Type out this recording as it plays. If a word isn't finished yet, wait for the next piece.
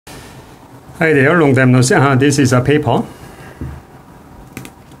Hi there, long time no see. This is a paper,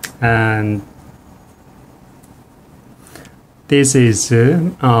 and this is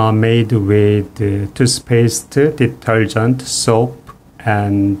made with toothpaste, detergent, soap,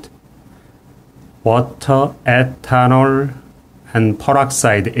 and water, ethanol, and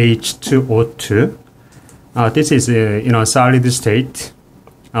peroxide H2O2. This is in a solid state.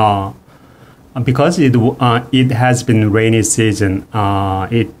 Because it has been rainy season,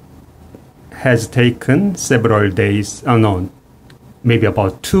 it has taken several days, no, maybe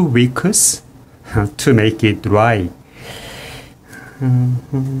about 2 weeks to make it dry.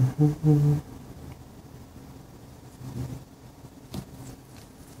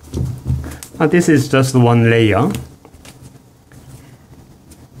 This is just one layer.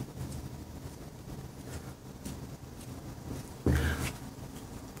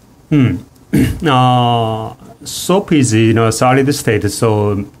 Soap is in a solid state,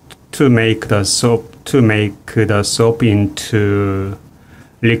 so to make the soap into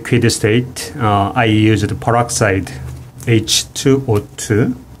liquid state, I used peroxide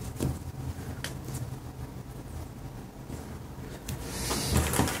H2O2.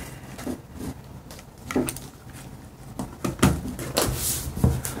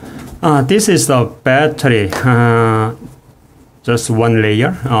 This is the battery. Just one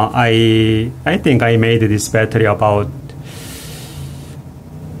layer. I think I made this battery about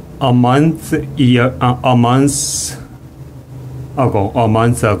a month or 2 months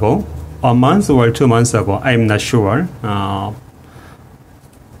ago. I'm not sure,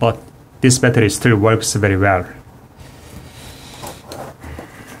 but this battery still works very well.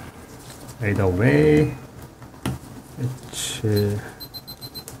 By the way,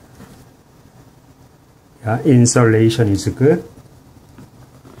 insulation is good,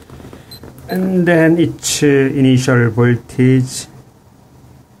 and then its initial voltage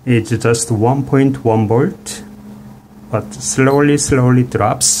is just 1.1 volt, but slowly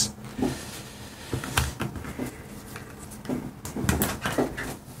drops.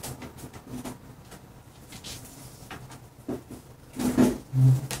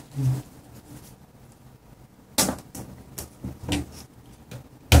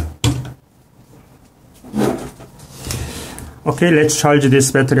 Okay, let's charge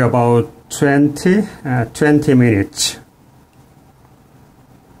this battery about 20 minutes.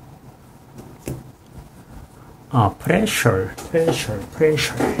 Pressure.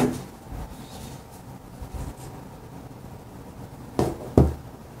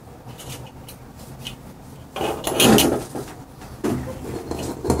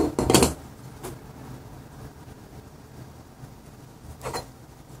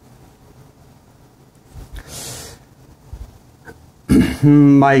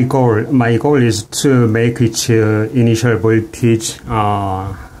 My goal is to make its initial voltage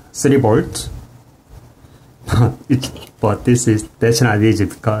 3 volts. But that's not easy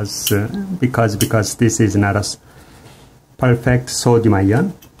because this is not a perfect sodium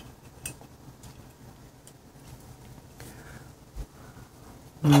ion.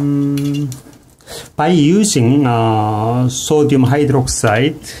 By using sodium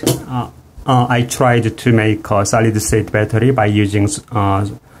hydroxide, I tried to make a solid state battery by using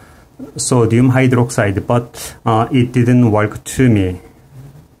sodium hydroxide, but it didn't work to me.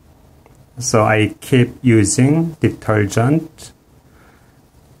 So I keep using detergent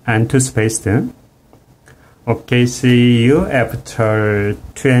and toothpaste. Okay, see you after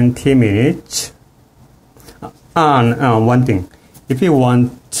 20 minutes. And one thing, if you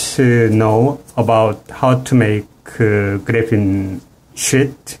want to know about how to make graphene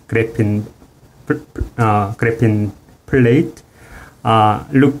sheet, graphene plate,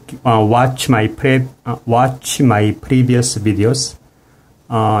 watch my previous videos.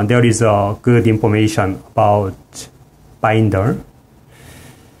 There is good information about binder.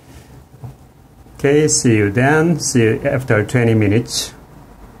 Okay, see you then. See you after 20 minutes.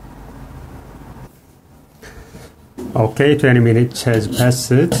 Okay, 20 minutes has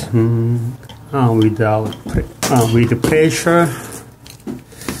passed. With pressure,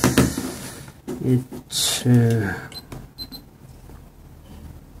 it's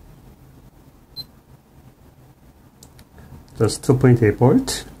just 2.8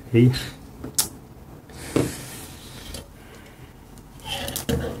 volt. Okay.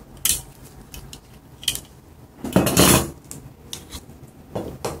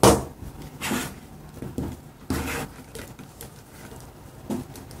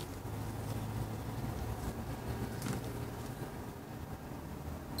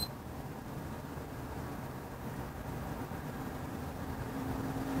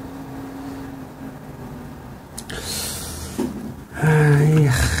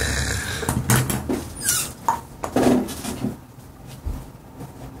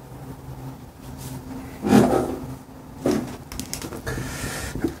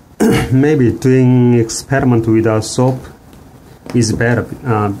 maybe doing experiment without soap is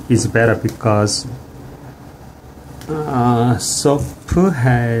better because soap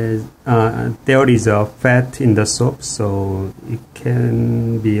has there is a fat in the soap, so it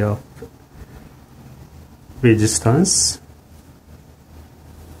can be a resistance.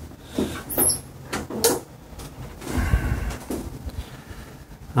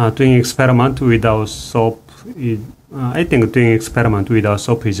 Doing experiment without soap is, I think doing experiment without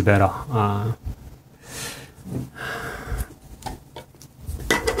soap is better.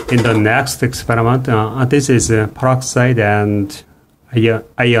 In the next experiment, this is peroxide and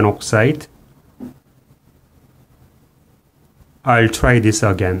iron oxide. I'll try this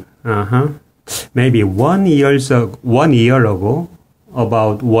again. Maybe 1 year ago,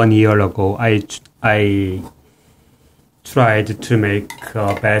 about 1 year ago, I tried to make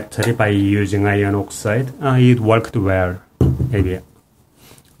a battery by using iron oxide. It worked well. Maybe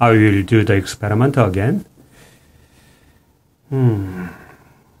I will do the experiment again.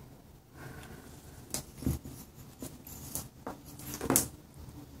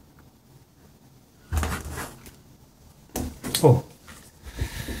 Oh.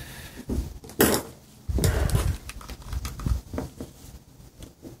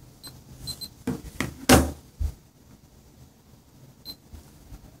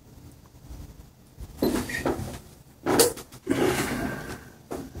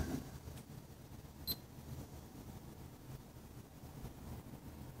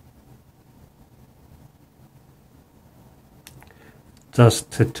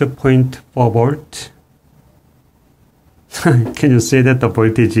 Just 2.4 volt. Can you see that the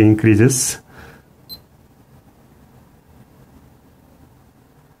voltage increases?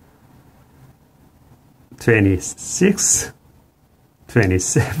 $26,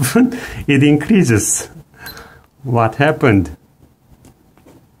 $27, it increases. What happened?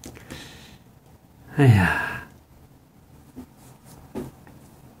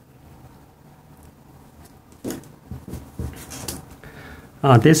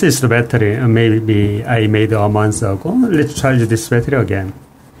 This is the battery. Maybe I made a month ago. Let's charge this battery again.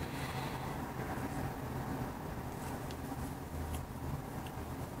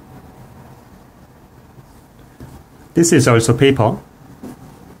 This is also paper.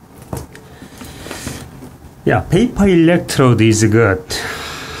 Yeah, paper electrode is good.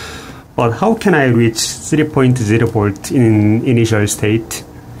 But how can I reach 3.0 volt in initial state?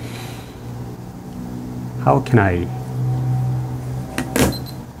 How can I?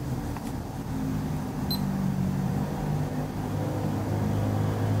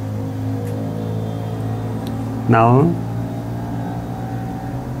 Now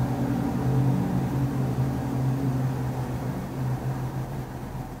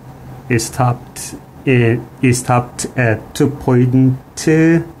it stopped at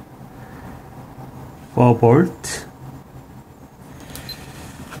 2.4 volt,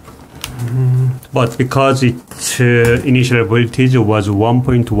 but because its initial voltage was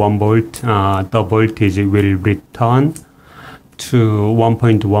 1.1 volt, the voltage will return to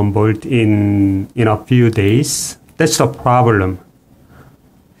 1.1 volt in a few days. That's the problem.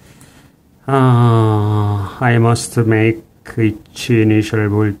 I must make each initial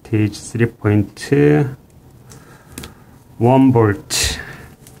voltage 3.1 volt.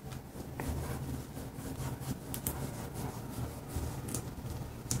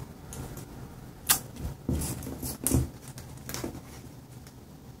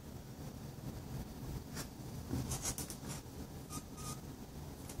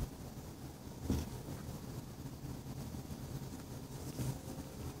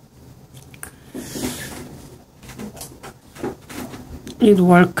 It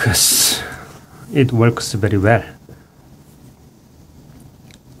works. It works very well.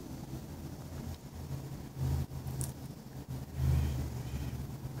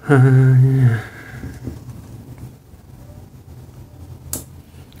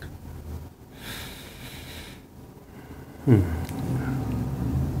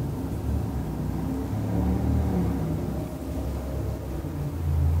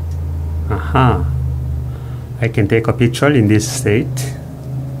 I can take a picture in this state.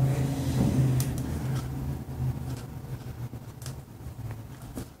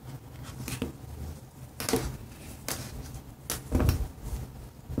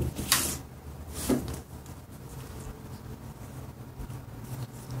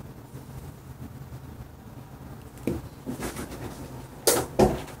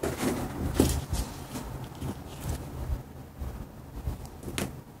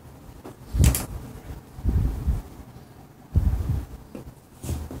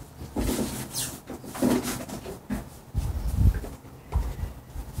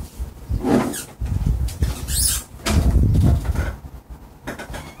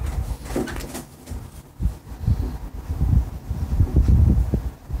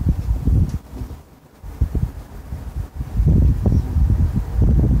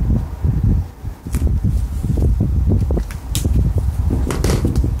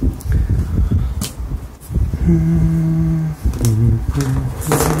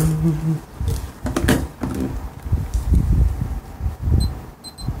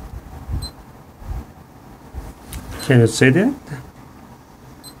 Can you see that?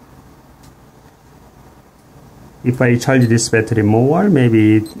 If I charge this battery more,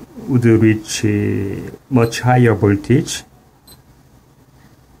 maybe it would reach much higher voltage.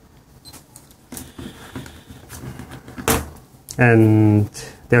 And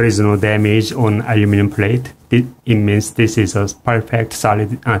there is no damage on aluminum plate. It means this is a perfect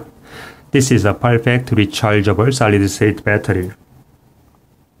this is a perfect rechargeable solid state battery.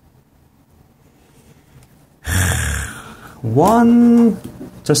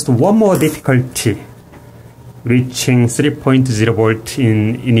 Just one more difficulty. Reaching 3.0 volt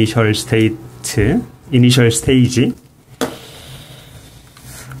in initial stage.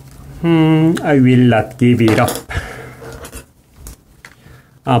 I will not give it up.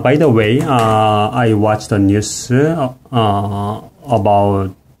 By the way, I watched the news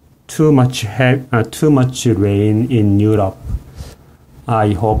about too much rain in Europe.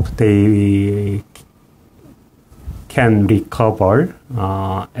 I hope they can recover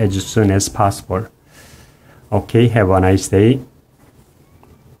as soon as possible. Okay, have a nice day.